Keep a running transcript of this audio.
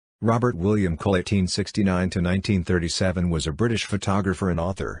Robert William Cole (1869–1937) was a British photographer and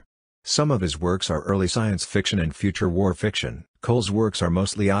author. Some of his works are early science fiction and future war fiction. Cole's works are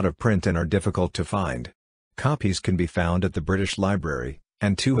mostly out of print and are difficult to find. Copies can be found at the British Library,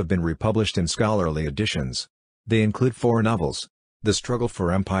 and two have been republished in scholarly editions. They include four novels: The Struggle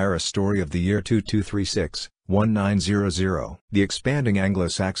for Empire, a story of the year 2236-1900. The expanding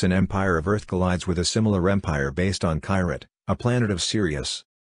Anglo-Saxon Empire of Earth collides with a similar empire based on Kyrat, a planet of Sirius.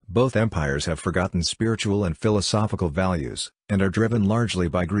 Both empires have forgotten spiritual and philosophical values, and are driven largely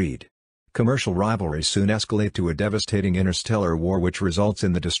by greed. Commercial rivalries soon escalate to a devastating interstellar war which results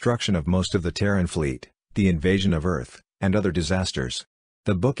in the destruction of most of the Terran fleet, the invasion of Earth, and other disasters.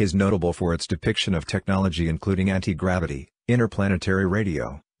 The book is notable for its depiction of technology including anti-gravity, interplanetary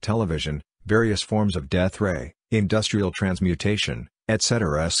radio, television, various forms of death ray, industrial transmutation,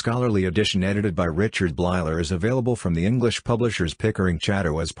 etc. A scholarly edition edited by Richard Blyler is available from the English publishers Pickering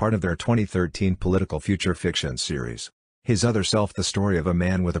Chatto as part of their 2013 political future fiction series. His other self, The Story of a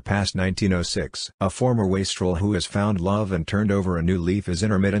Man with a Past, 1906. A former wastrel who has found love and turned over a new leaf is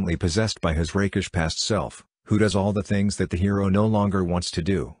intermittently possessed by his rakish past self, who does all the things that the hero no longer wants to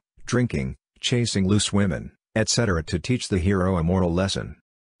do, drinking, chasing loose women, etc. to teach the hero a moral lesson.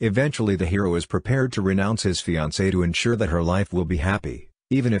 Eventually the hero is prepared to renounce his fiancée to ensure that her life will be happy,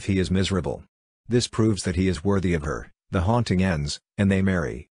 even if he is miserable. This proves that he is worthy of her, the haunting ends, and they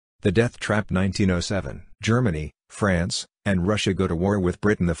marry. The Death Trap, 1907. Germany, France, and Russia go to war with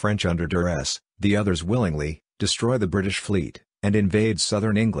Britain. The French under duress, the others willingly, destroy the British fleet, and invade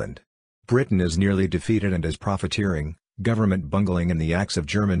southern England. Britain is nearly defeated and as profiteering, government bungling and the acts of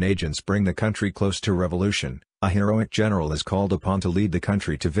German agents bring the country close to revolution, a heroic general is called upon to lead the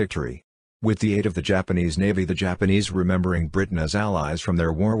country to victory. With the aid of the Japanese Navy, the Japanese remembering Britain as allies from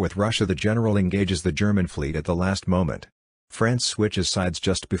their war with Russia, the general engages the German fleet at the last moment. France switches sides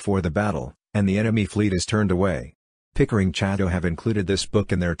just before the battle, and the enemy fleet is turned away. Pickering Chatto have included this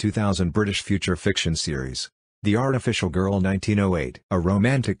book in their 2000 British future fiction series. The Artificial Girl, 1908. A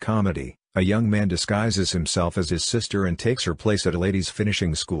romantic comedy. A young man disguises himself as his sister and takes her place at a ladies'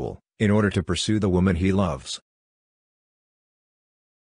 finishing school, in order to pursue the woman he loves.